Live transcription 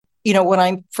When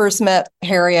I first met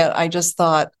Harriet, I just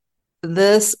thought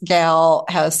this gal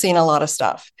has seen a lot of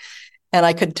stuff. And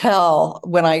I could tell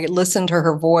when I listened to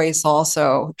her voice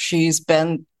also, she's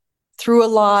been through a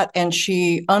lot and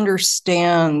she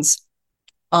understands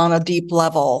on a deep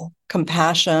level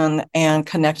compassion and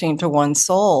connecting to one's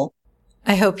soul.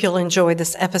 I hope you'll enjoy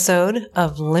this episode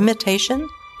of Limitation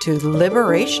to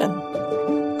Liberation.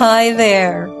 Hi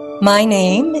there. My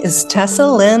name is Tessa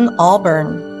Lynn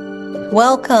Alburn.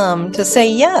 Welcome to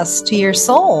Say Yes to Your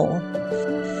Soul.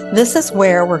 This is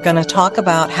where we're going to talk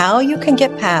about how you can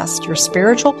get past your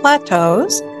spiritual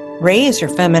plateaus, raise your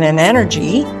feminine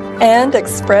energy, and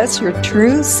express your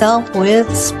true self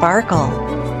with sparkle.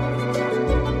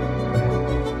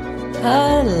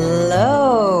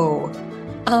 Hello.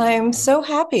 I'm so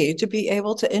happy to be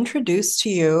able to introduce to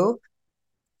you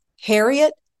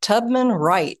Harriet Tubman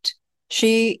Wright.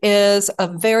 She is a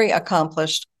very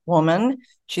accomplished woman.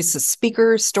 She's a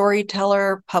speaker,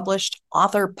 storyteller, published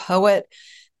author, poet,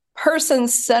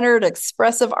 person-centered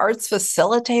expressive arts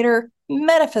facilitator,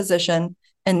 metaphysician,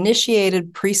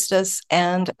 initiated priestess,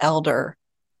 and elder.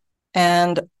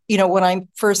 And, when I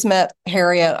first met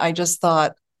Harriet, I just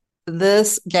thought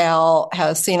this gal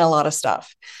has seen a lot of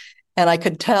stuff. And I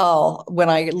could tell when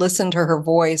I listened to her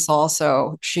voice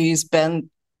also, she's been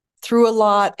through a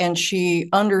lot and she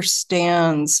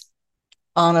understands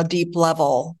on a deep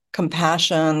level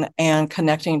compassion and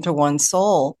connecting to one's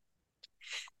soul.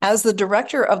 As the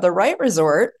director of the Wright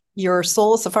Resort, Your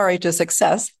Soul Safari to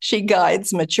Success, she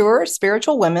guides mature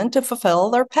spiritual women to fulfill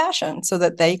their passion so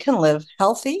that they can live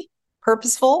healthy,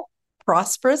 purposeful,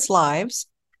 prosperous lives,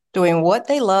 doing what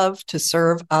they love to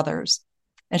serve others.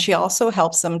 And she also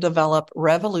helps them develop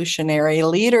revolutionary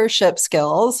leadership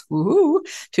skills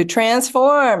to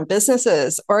transform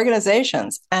businesses,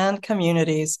 organizations, and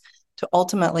communities to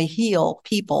ultimately heal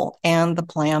people and the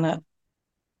planet.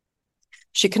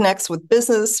 She connects with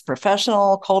business,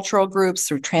 professional, cultural groups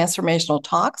through transformational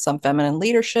talks on feminine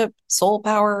leadership, soul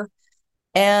power,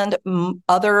 and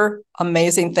other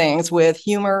amazing things with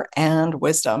humor and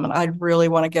wisdom. And I really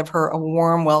want to give her a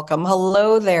warm welcome.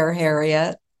 Hello there,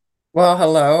 Harriet. Well,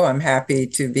 hello. I'm happy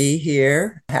to be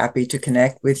here, happy to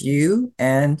connect with you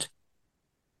and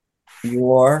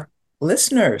your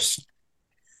listeners.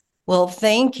 Well,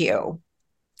 thank you.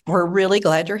 We're really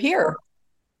glad you're here.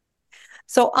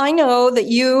 So I know that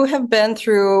you have been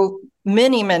through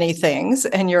many, many things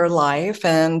in your life,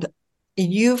 and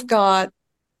you've got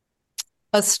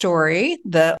a story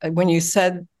that when you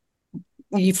said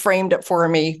you framed it for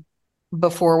me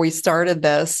before we started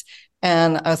this,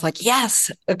 and I was like,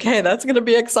 yes, okay, that's going to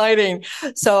be exciting.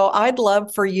 So I'd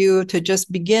love for you to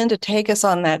just begin to take us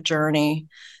on that journey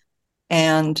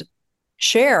and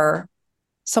share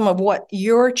some of what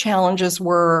your challenges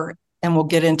were, and we'll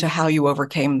get into how you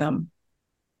overcame them.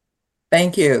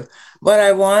 Thank you. What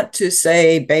I want to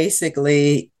say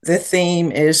basically, the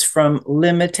theme is from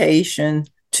limitation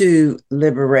to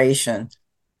liberation.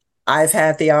 I've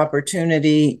had the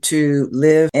opportunity to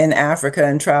live in Africa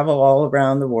and travel all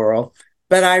around the world.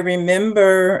 But I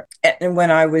remember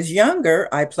when I was younger,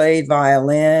 I played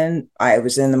violin. I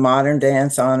was in the Modern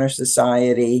Dance Honor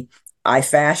Society. I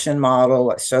fashion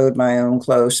model. I sewed my own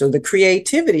clothes. So the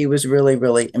creativity was really,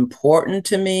 really important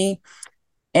to me.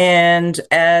 And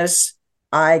as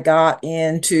I got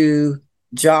into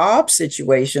job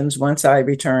situations once I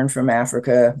returned from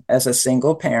Africa as a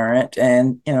single parent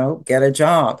and, get a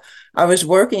job, I was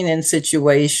working in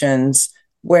situations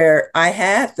where I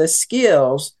had the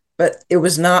skills, but it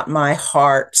was not my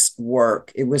heart's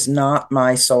work. It was not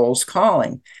my soul's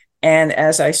calling. And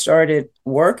as I started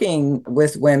working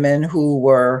with women who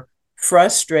were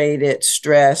frustrated,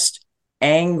 stressed,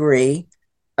 angry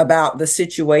about the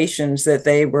situations that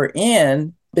they were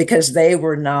in, because they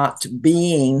were not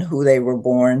being who they were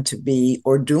born to be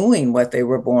or doing what they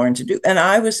were born to do. And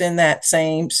I was in that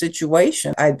same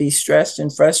situation. I'd be stressed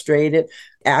and frustrated.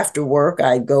 After work,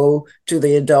 I'd go to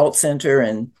the adult center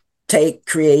and take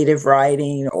creative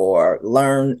writing or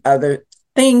learn other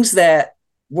things that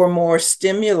were more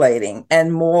stimulating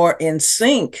and more in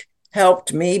sync,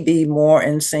 helped me be more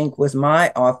in sync with my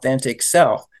authentic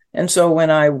self. And so when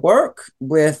I work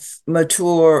with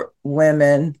mature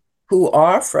women who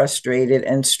are frustrated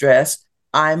and stressed,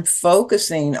 I'm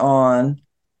focusing on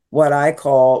what I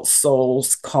call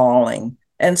soul's calling.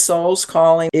 And soul's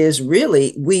calling is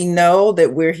really, we know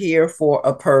that we're here for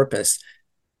a purpose.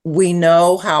 We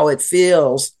know how it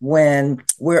feels when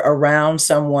we're around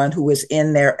someone who is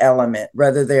in their element,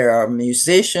 whether they're a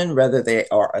musician, whether they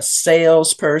are a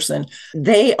salesperson.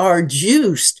 They are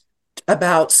juiced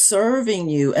about serving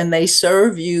you, and they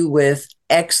serve you with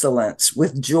excellence,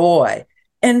 with joy.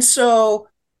 And so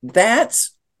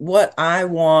that's what I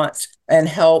want and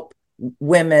help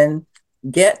women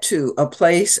get to a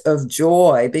place of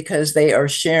joy because they are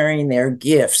sharing their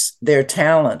gifts, their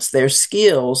talents, their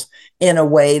skills in a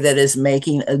way that is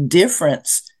making a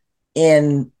difference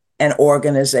in an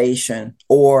organization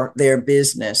or their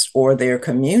business or their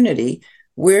community.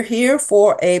 We're here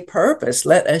for a purpose.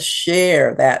 Let us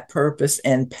share that purpose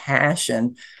and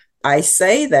passion. I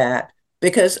say that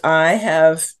because I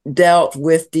have dealt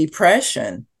with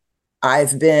depression.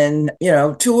 I've been,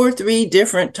 two or three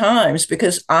different times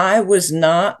because I was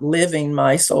not living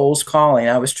my soul's calling.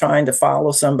 I was trying to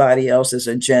follow somebody else's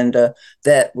agenda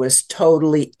that was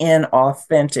totally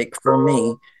inauthentic for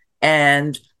me.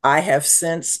 And I have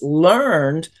since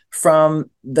learned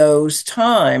from those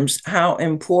times how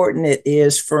important it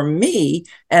is for me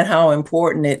and how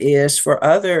important it is for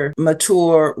other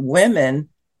mature women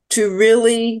to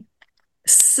really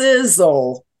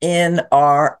sizzle in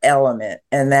our element.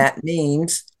 And that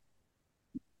means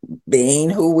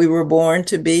being who we were born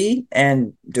to be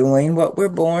and doing what we're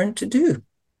born to do.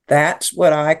 That's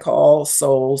what I call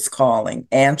soul's calling,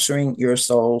 answering your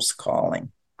soul's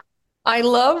calling. I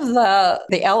love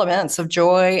the elements of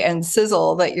joy and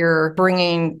sizzle that you're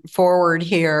bringing forward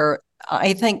here.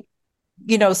 I think,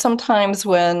 sometimes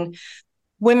when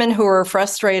women who are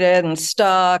frustrated and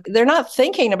stuck, they're not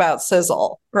thinking about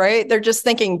sizzle, right? They're just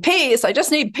thinking peace. I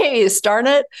just need peace, darn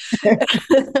it.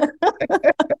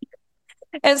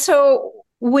 And so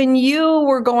when you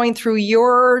were going through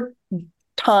your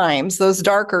times, those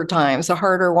darker times, the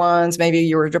harder ones, maybe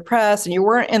you were depressed and you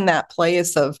weren't in that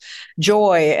place of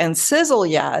joy and sizzle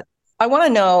yet. I want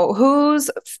to know, whose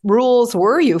rules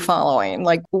were you following?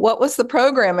 Like, what was the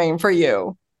programming for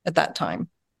you at that time?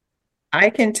 I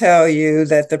can tell you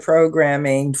that the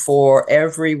programming for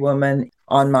every woman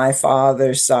on my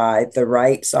father's side, the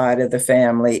right side of the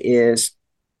family, is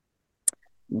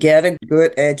get a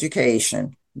good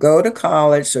education, go to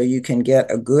college so you can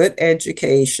get a good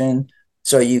education,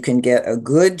 so you can get a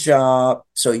good job,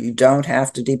 so you don't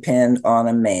have to depend on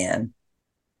a man.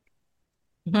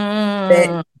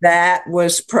 That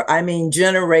was,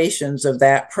 generations of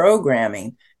that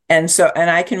programming. And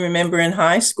I can remember in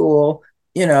high school,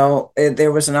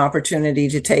 there was an opportunity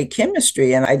to take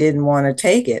chemistry and I didn't want to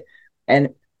take it. And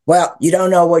well, you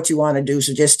don't know what you want to do,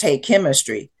 so just take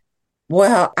chemistry.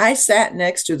 Well, I sat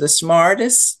next to the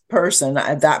smartest person.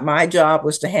 I thought my job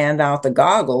was to hand out the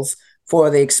goggles for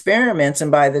the experiments.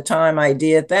 And by the time I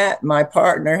did that, my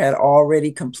partner had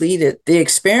already completed the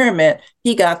experiment.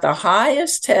 He got the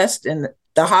highest test and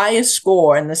the highest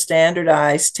score in the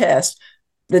standardized test.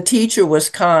 The teacher was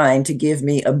kind to give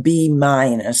me a B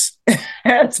minus.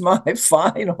 That's my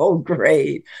final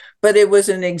grade. But it was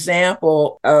an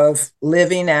example of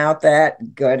living out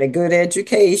that get a good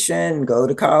education, go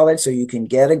to college so you can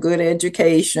get a good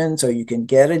education, so you can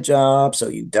get a job, so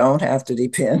you don't have to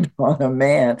depend on a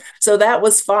man. So that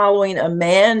was following a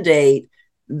mandate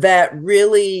that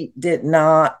really did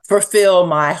not fulfill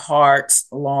my heart's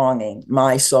longing,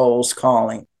 my soul's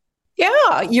calling.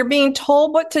 Yeah, you're being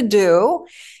told what to do.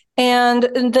 And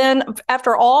then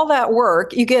after all that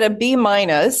work, you get a B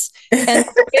minus, and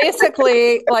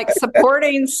basically like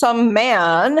supporting some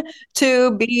man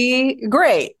to be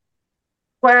great.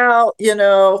 Well,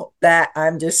 that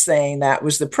I'm just saying that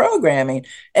was the programming.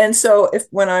 And so if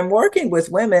when I'm working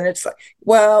with women, it's like,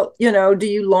 well, do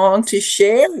you long to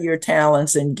share your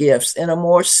talents and gifts in a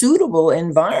more suitable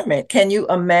environment? Can you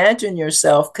imagine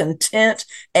yourself content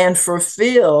and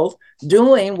fulfilled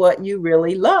doing what you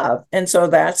really love? And so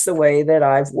that's the way that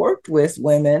I've worked with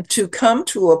women to come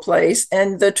to a place,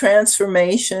 and the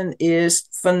transformation is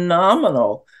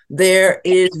phenomenal. There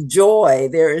is joy,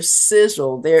 there is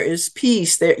sizzle, there is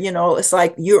peace. It's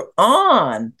like you're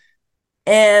on.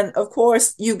 And of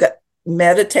course, you got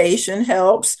meditation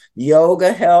helps,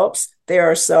 yoga helps.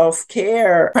 There are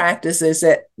self-care practices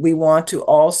that we want to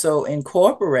also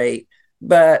incorporate.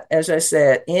 But as I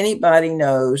said, anybody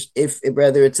knows if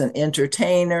whether it's an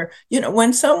entertainer,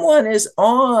 when someone is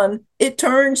on, it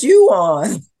turns you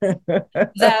on.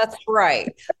 That's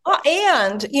right.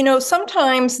 And,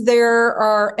 sometimes there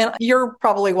are, and you're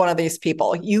probably one of these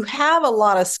people, you have a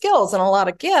lot of skills and a lot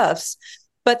of gifts,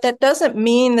 but that doesn't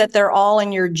mean that they're all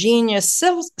in your genius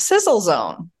sizzle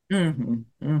zone. Mm-hmm.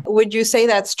 Mm-hmm. Would you say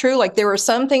that's true? Like there were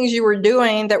some things you were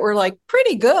doing that were like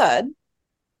pretty good,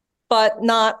 but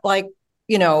not like,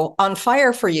 on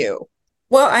fire for you?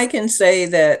 Well, I can say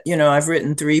that, I've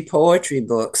written 3 poetry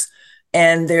books,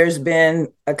 and there's been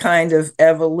a kind of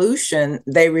evolution.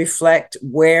 They reflect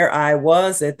where I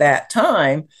was at that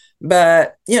time.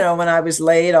 But, when I was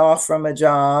laid off from a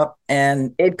job,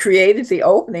 and it created the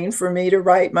opening for me to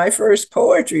write my first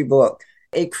poetry book.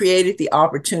 It created the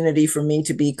opportunity for me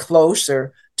to be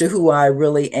closer to who I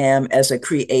really am as a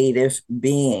creative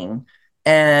being.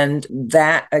 And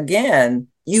that, again,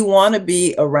 you want to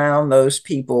be around those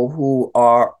people who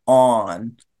are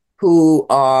on, who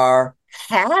are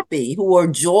happy, who are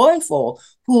joyful,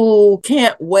 who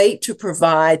can't wait to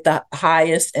provide the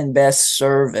highest and best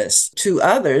service to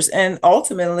others. And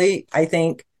ultimately, I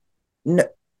think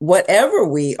whatever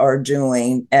we are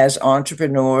doing as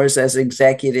entrepreneurs, as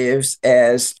executives,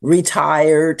 as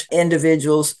retired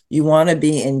individuals, you want to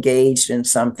be engaged in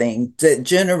something that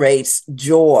generates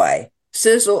joy,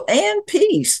 sizzle, and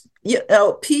peace.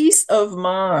 Peace of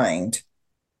mind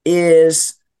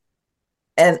is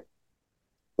an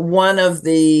one of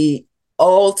the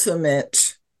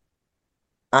ultimate,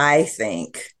 I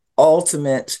think,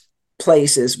 ultimate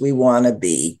places we want to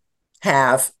be.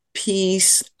 Have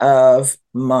peace of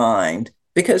mind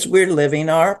because we're living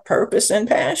our purpose and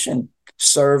passion,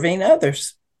 serving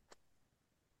others.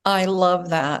 I love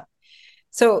that.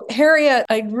 So, Harriet,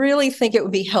 I really think it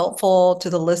would be helpful to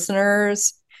the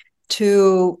listeners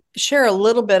to share a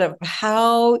little bit of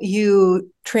how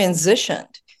you transitioned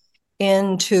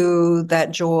into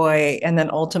that joy and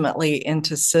then ultimately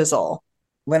into sizzle.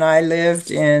 When I lived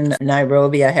in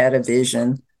Nairobi, I had a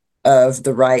vision of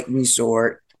the Wright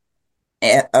Resort,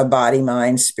 a body,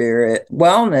 mind, spirit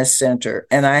wellness center.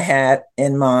 And I had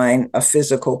in mind a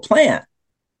physical plant.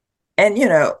 And,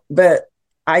 but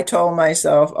I told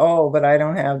myself, oh, but I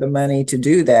don't have the money to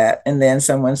do that. And then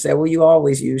someone said, well, you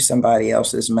always use somebody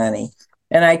else's money.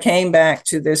 And I came back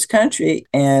to this country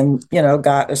and,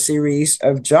 got a series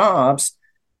of jobs.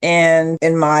 And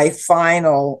in my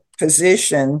final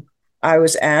position, I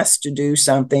was asked to do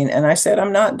something. And I said,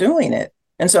 I'm not doing it.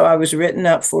 And so I was written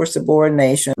up for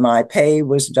subordination. My pay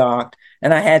was docked,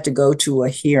 and I had to go to a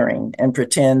hearing and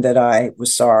pretend that I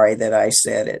was sorry that I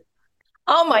said it.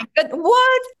 Oh my God,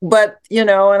 what? But, and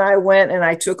I went and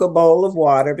I took a bowl of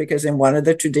water because in one of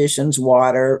the traditions,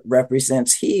 water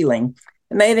represents healing.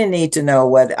 And they didn't need to know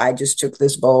what I just took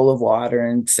this bowl of water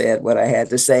and said what I had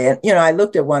to say. And, I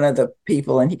looked at one of the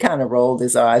people and he kind of rolled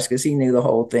his eyes because he knew the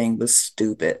whole thing was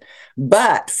stupid.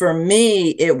 But for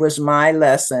me, it was my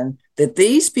lesson that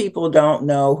these people don't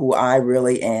know who I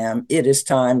really am. It is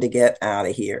time to get out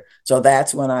of here. So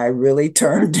that's when I really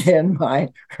turned in my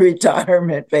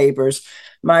retirement papers.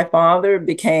 My father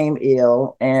became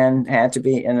ill and had to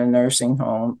be in a nursing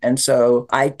home. And so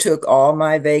I took all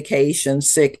my vacation,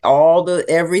 sick,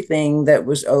 everything that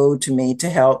was owed to me to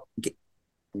help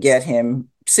get him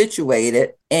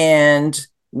situated. And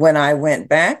when I went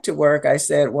back to work, I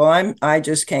said, well, I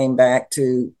just came back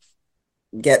to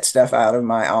get stuff out of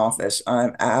my office.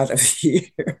 I'm out of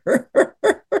here.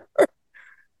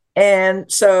 And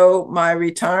so my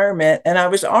retirement, and I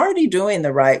was already doing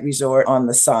the Wright Resort on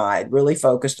the side, really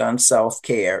focused on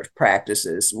self-care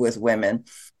practices with women.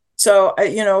 So,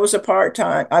 it was a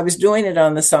part-time. I was doing it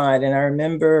on the side. And I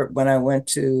remember when I went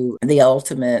to the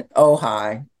Ultimate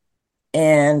Ojai,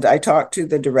 and I talked to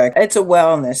the director. It's a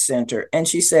wellness center. And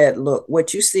she said, look,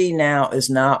 what you see now is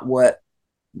not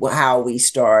how we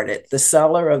started. The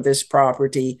seller of this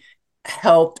property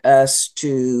helped us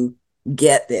to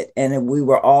get it. And we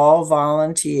were all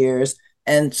volunteers.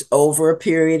 And over a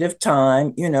period of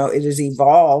time, it has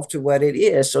evolved to what it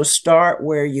is. So start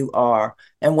where you are.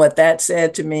 And what that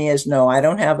said to me is, no, I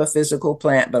don't have a physical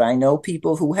plant, but I know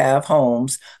people who have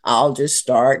homes. I'll just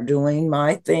start doing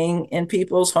my thing in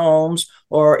people's homes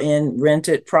or in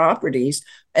rented properties.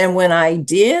 And when I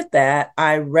did that,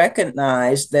 I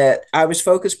recognized that I was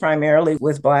focused primarily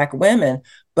with Black women,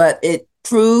 but it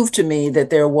proved to me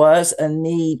that there was a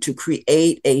need to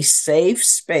create a safe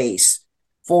space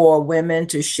for women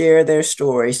to share their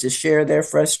stories, to share their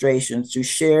frustrations, to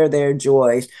share their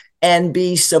joys, and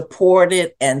be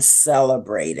supported and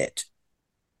celebrated.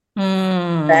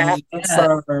 That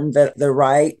affirmed that the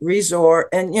Wright Resort,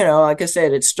 and like I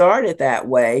said, it started that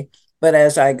way. But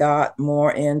as I got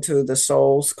more into the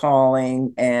soul's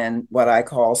calling and what I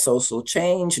call social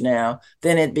change now,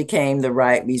 then it became the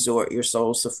Wright Resort, Your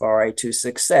Soul Safari to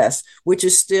Success, which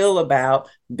is still about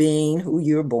being who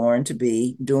you're born to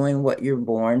be, doing what you're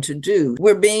born to do.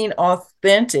 We're being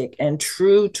authentic and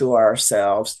true to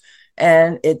ourselves.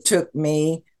 And it took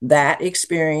me that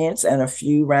experience and a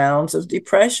few rounds of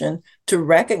depression to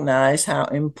recognize how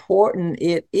important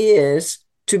it is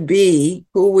to be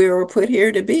who we were put here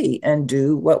to be and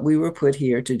do what we were put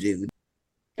here to do.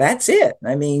 That's it.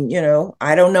 I mean,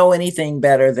 I don't know anything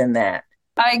better than that.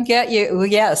 I get you.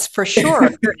 Yes, for sure.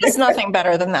 There is nothing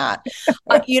better than that.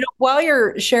 While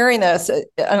you're sharing this,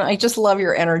 and I just love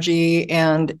your energy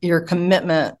and your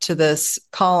commitment to this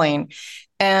calling.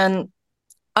 And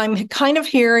I'm kind of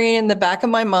hearing in the back of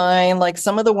my mind, like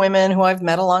some of the women who I've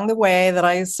met along the way that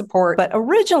I support. But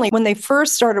originally, when they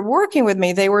first started working with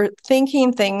me, they were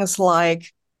thinking things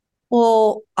like,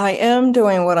 well, I am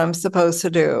doing what I'm supposed to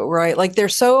do, right? Like they're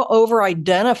so over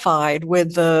identified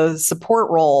with the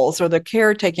support roles or the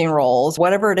caretaking roles,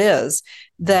 whatever it is,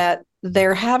 that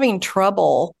they're having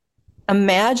trouble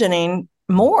imagining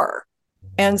more.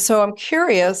 And so I'm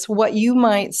curious what you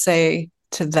might say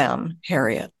to them,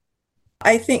 Harriet.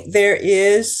 I think there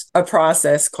is a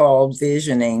process called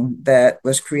visioning that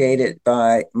was created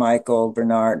by Michael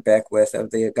Bernard Beckwith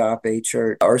of the Agape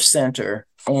Church or Center.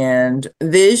 And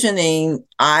visioning,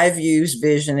 I've used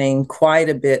visioning quite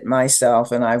a bit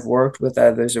myself, and I've worked with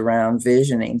others around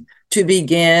visioning to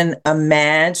begin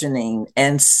imagining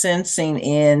and sensing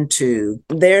into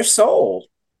their soul.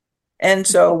 And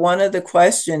so one of the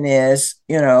question is,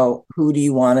 who do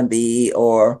you want to be,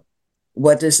 or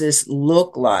what does this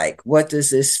look like? What does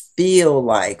this feel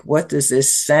like? What does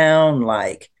this sound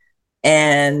like?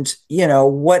 And,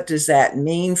 what does that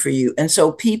mean for you? And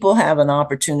so people have an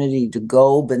opportunity to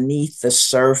go beneath the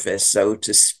surface, so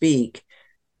to speak,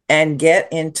 and get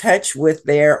in touch with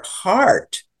their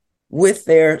heart, with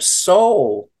their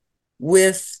soul,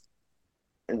 with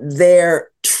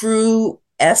their true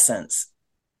essence.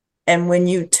 And when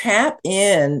you tap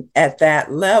in at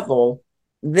that level,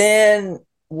 then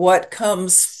what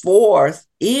comes forth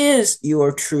is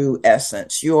your true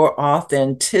essence, your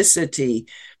authenticity.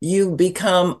 You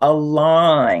become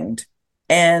aligned.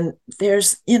 And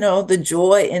there's, the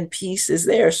joy and peace is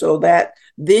there. So that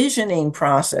visioning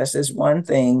process is one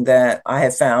thing that I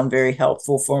have found very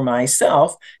helpful for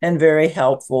myself and very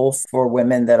helpful for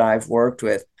women that I've worked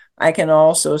with. I can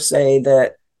also say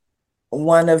that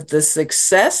one of the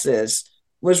successes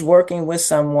was working with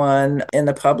someone in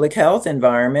the public health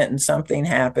environment, and something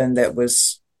happened that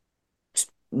was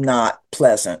not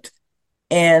pleasant.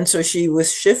 And so she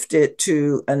was shifted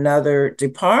to another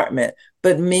department.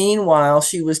 But meanwhile,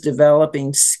 she was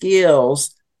developing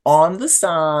skills on the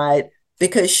side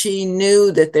because she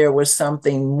knew that there was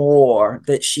something more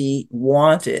that she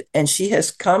wanted. And she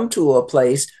has come to a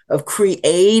place of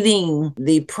creating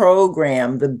the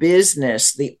program, the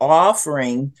business, the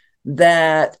offering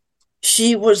that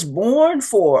she was born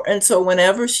for. And so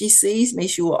whenever she sees me,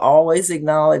 she will always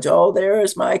acknowledge, oh, there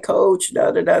is my coach,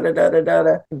 da da da da da da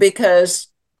da, because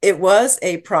it was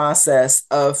a process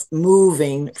of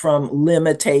moving from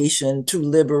limitation to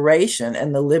liberation.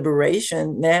 And the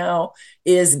liberation now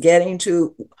is getting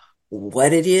to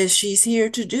what it is she's here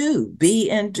to do,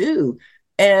 be and do.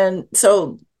 And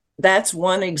so that's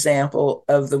one example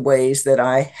of the ways that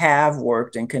I have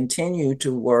worked and continue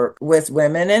to work with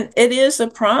women. And it is a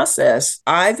process.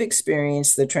 I've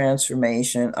experienced the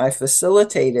transformation. I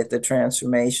facilitated the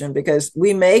transformation because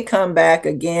we may come back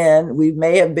again. We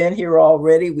may have been here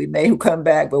already. We may come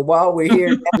back. But while we're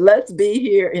here, let's be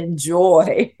here in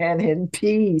joy and in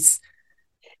peace.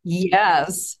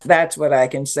 Yes. That's what I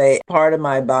can say. Part of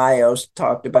my bio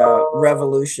talked about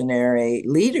revolutionary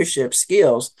leadership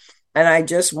skills. And I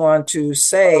just want to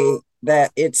say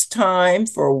that it's time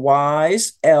for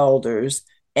wise elders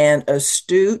and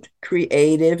astute,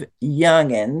 creative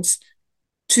youngins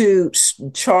to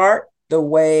chart the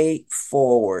way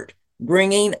forward,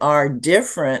 bringing our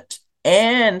different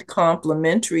and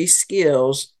complementary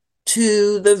skills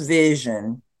to the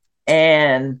vision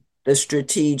and the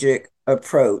strategic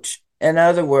approach. In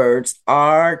other words,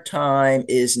 our time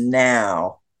is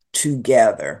now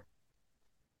together.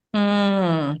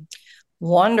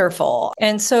 Wonderful.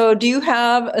 And so, do you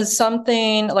have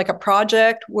something like a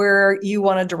project where you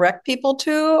want to direct people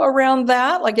to around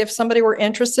that? Like, if somebody were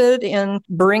interested in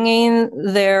bringing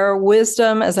their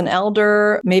wisdom as an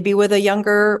elder, maybe with a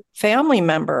younger family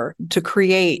member to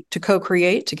co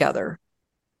create together?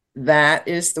 That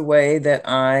is the way that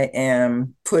I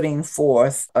am putting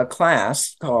forth a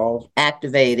class called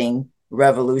Activating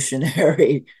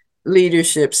Revolutionary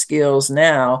Leadership Skills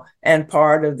Now. And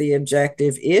part of the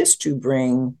objective is to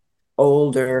bring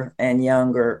older and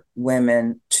younger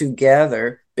women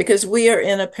together because we are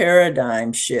in a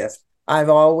paradigm shift. I've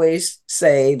always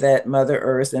say that Mother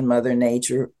Earth and Mother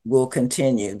Nature will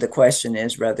continue. The question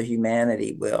is whether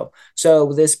humanity will.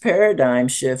 So this paradigm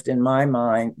shift in my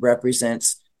mind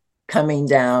represents coming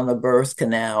down a birth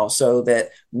canal so that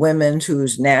women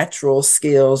whose natural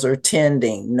skills are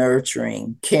tending,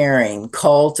 nurturing, caring,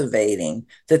 cultivating,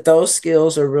 that those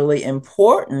skills are really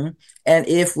important. And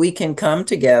if we can come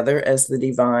together as the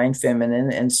divine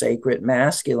feminine and sacred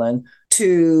masculine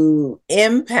to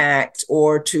impact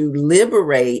or to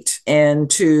liberate and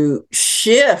to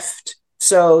shift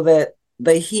so that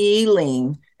the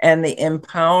healing and the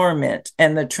empowerment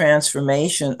and the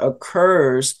transformation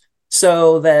occurs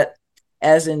so that,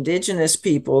 as Indigenous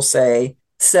people say,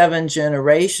 7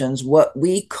 generations, what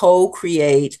we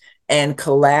co-create and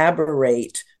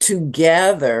collaborate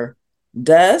together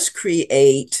does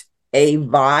create a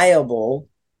viable,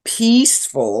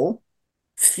 peaceful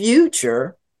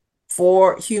future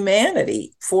for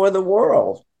humanity, for the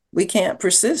world. We can't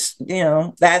persist.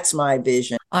 That's my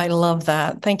vision. I love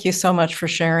that. Thank you so much for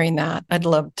sharing that. I'd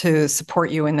love to support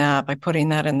you in that by putting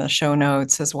that in the show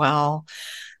notes as well,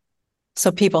 so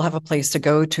people have a place to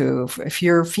go to. If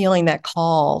you're feeling that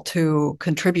call to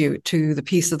contribute to the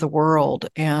peace of the world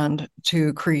and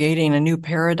to creating a new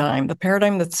paradigm, the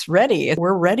paradigm that's ready,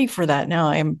 we're ready for that now.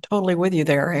 I'm totally with you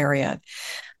there, Harriet.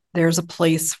 There's a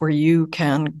place where you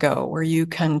can go, where you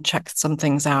can check some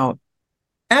things out.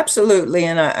 Absolutely.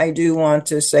 And I do want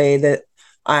to say that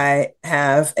I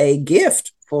have a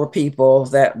gift for people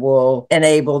that will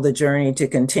enable the journey to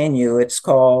continue. It's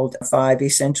called 5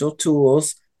 Essential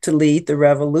Tools to Lead the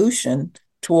Revolution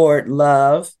Toward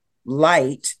Love,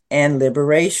 Light, and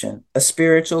Liberation, a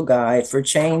spiritual guide for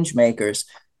change makers.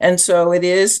 And so it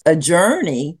is a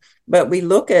journey, but we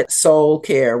look at soul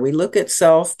care, we look at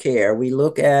self-care, we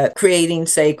look at creating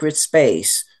sacred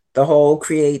space, the whole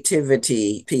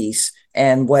creativity piece,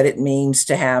 and what it means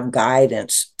to have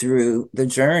guidance through the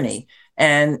journey.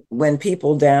 And when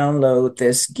people download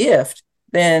this gift,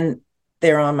 then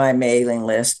they're on my mailing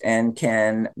list and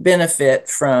can benefit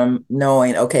from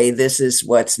knowing, okay, this is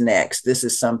what's next. This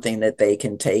is something that they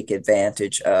can take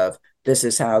advantage of. This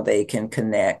is how they can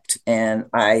connect. And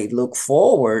I look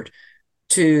forward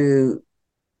to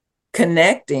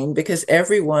connecting because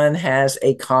everyone has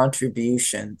a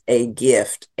contribution, a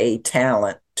gift, a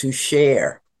talent to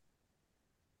share.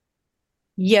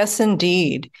 Yes,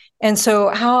 indeed. And so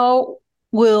how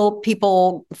will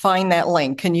people find that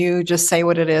link? Can you just say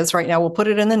what it is right now? We'll put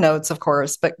it in the notes, of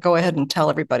course, but go ahead and tell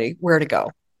everybody where to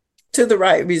go. To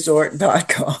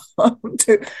thewrightresort.com.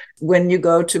 When you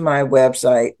go to my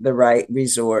website,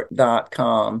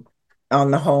 thewrightresort.com,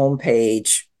 on the home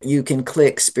page, you can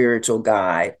click Spiritual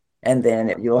Guide, and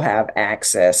then you'll have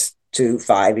access to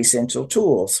 5 Essential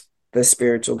Tools, the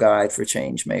spiritual guide for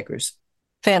change makers.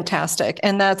 Fantastic.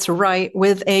 And that's right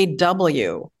with a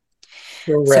W.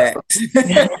 Correct.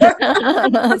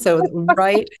 So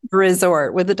Wright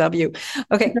Resort with a W.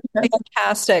 Okay,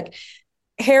 fantastic.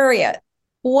 Harriet,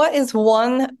 what is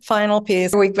one final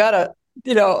piece? We've got to,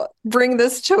 bring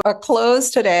this to a close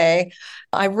today.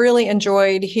 I really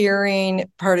enjoyed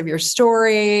hearing part of your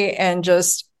story and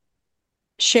just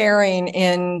sharing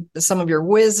in some of your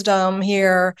wisdom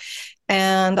here.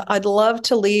 And I'd love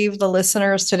to leave the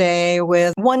listeners today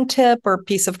with one tip or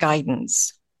piece of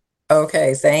guidance.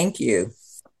 Okay, thank you.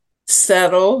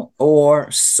 Settle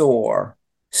or soar,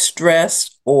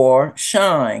 stress or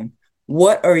shine.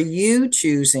 What are you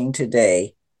choosing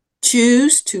today?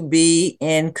 Choose to be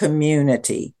in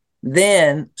community,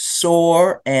 then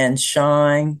soar and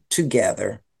shine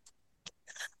together.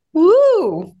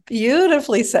 Woo!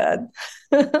 Beautifully said.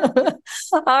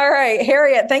 All right,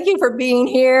 Harriet, thank you for being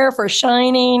here, for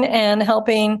shining and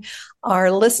helping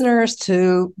our listeners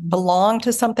to belong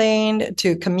to something,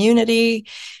 to community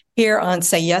here on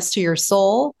Say Yes to Your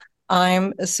Soul.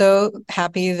 I'm so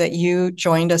happy that you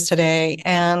joined us today.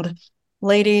 And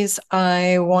ladies,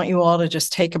 I want you all to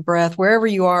just take a breath wherever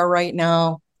you are right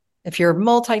now. If you're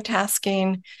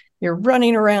multitasking, you're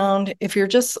running around, if you're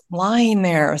just lying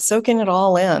there, soaking it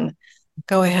all in,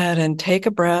 go ahead and take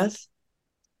a breath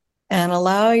and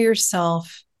allow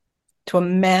yourself to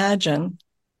imagine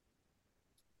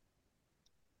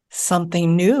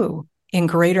something new in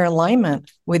greater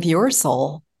alignment with your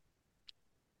soul.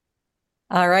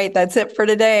 All right, that's it for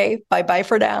today. Bye-bye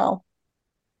for now.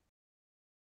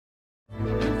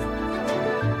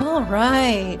 All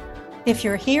right. If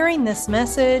you're hearing this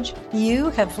message,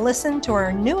 you have listened to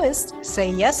our newest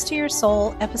Say Yes to Your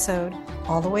Soul episode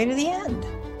all the way to the end.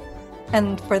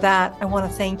 And for that, I want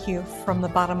to thank you from the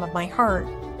bottom of my heart.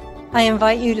 I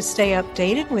invite you to stay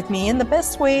updated with me, and the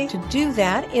best way to do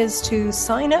that is to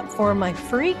sign up for my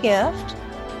free gift,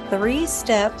 3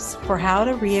 Steps for How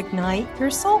to Reignite Your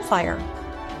Soul Fire.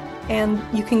 And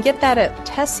you can get that at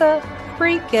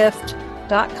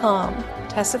tessafreegift.com,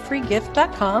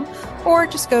 tessafreegift.com, or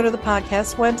just go to the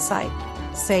podcast website,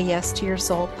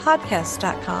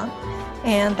 sayyesToYourSoulPodcast.com,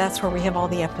 and that's where we have all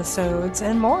the episodes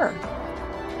and more.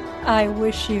 I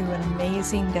wish you an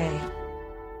amazing day.